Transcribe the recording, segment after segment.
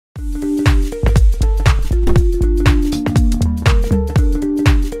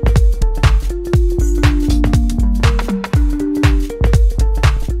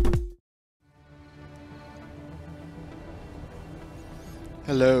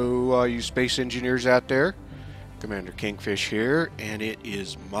Hello, all you space engineers out there. Commander Kingfish here, and it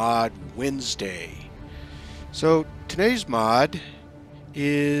is Mod Wednesday. So today's mod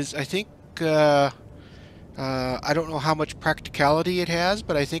is, I think, I don't know how much practicality it has,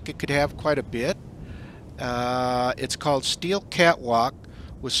 but I think it could have quite a bit. It's called SteelCatwalk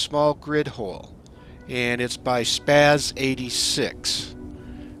with small grid hole, and it's by Spaz86.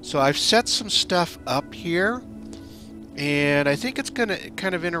 So I've set some stuff up here, and I think it's kind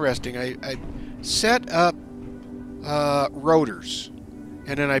of interesting. I set up rotors,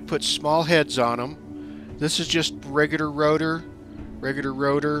 and then I put small heads on them. This is just regular rotor,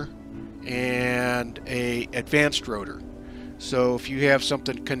 and a advanced rotor. So if you have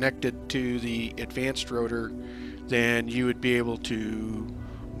something connected to the advanced rotor, then you would be able to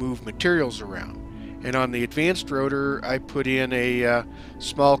move materials around. And on the advanced rotor, I put in a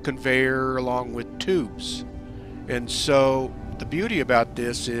small conveyor along with tubes. And so the beauty about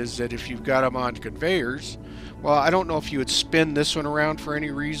this is that if you've got them on conveyors, well, I don't know if you would spin this one around for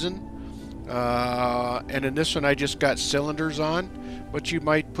any reason. And in this one, I just got cylinders on, but you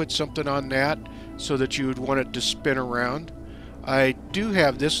might put something on that so that you would want it to spin around. I do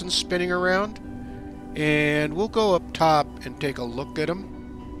have this one spinning around, and we'll go up top and take a look at them.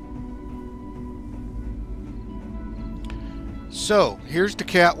 So here's the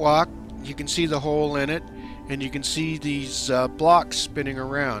catwalk. You can see the hole in it, and you can see these blocks spinning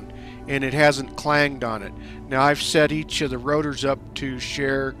around, and it hasn't clanged on it. Now I've set each of the rotors up to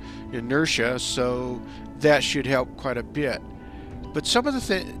share inertia, so that should help quite a bit. But some of the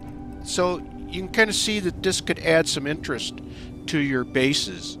things, so you can kind of see that this could add some interest to your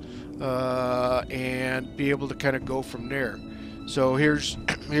bases and be able to kind of go from there. So here's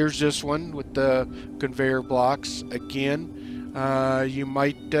this one with the conveyor blocks again. You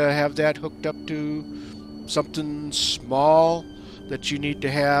might have that hooked up to something small that you need to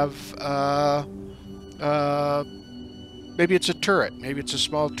have. Maybe it's a turret. Maybe it's a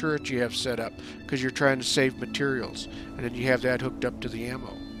small turret you have set up because you're trying to save materials, and then you have that hooked up to the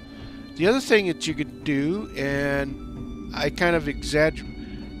ammo. The other thing that you could do, and I kind of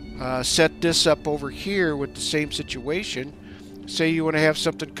set this up over here with the same situation. Say you want to have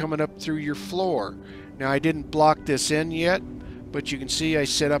something coming up through your floor. Now I didn't block this in yet, but you can see I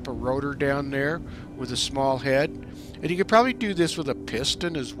set up a rotor down there with a small head. And you could probably do this with a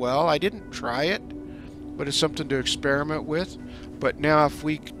piston as well. I didn't try it, but it's something to experiment with. But now if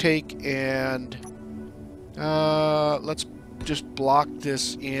we take and let's just block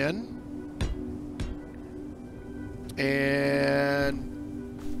this in. And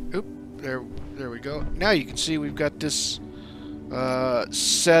oop, there we go. Now you can see we've got this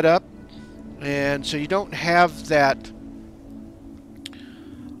set up, and so you don't have that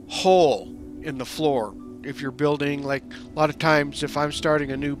hole in the floor. If you're building, like a lot of times if I'm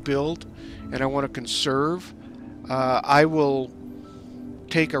starting a new build and I want to conserve, I will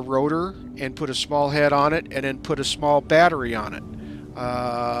take a rotor and put a small head on it and then put a small battery on it.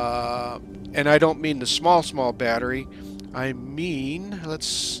 And I don't mean the small battery. I mean,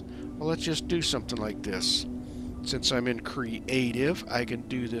 let's just do something like this. Since I'm in creative, I can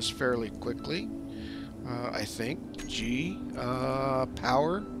do this fairly quickly. I think G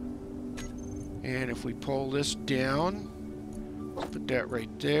power. And if we pull this down, put that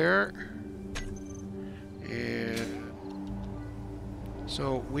right there. And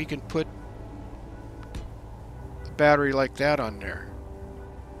so we can put a battery like that on there.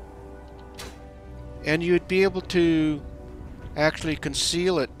 And you'd be able to actually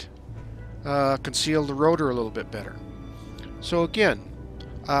conceal it, conceal the rotor a little bit better. So again,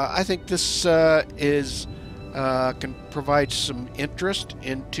 I think this can provide some interest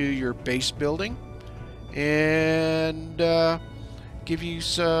into your base building and give you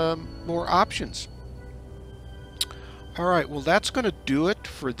some more options. Alright, well that's going to do it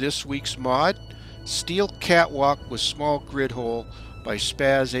for this week's mod. SteelCatwalk with small grid hole by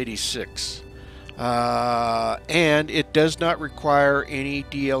Spaz86. And it does not require any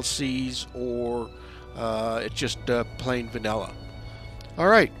DLCs or it's just plain vanilla.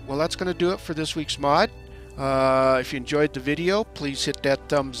 Alright, well that's going to do it for this week's mod. If you enjoyed the video, please hit that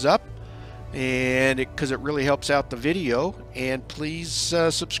thumbs up, and because it really helps out the video, and please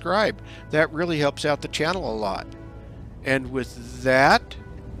subscribe. That really helps out the channel a lot. And with that,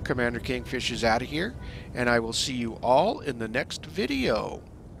 Commander Kingfish is out of here, and I will see you all in the next video.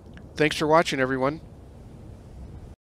 Thanks for watching, everyone.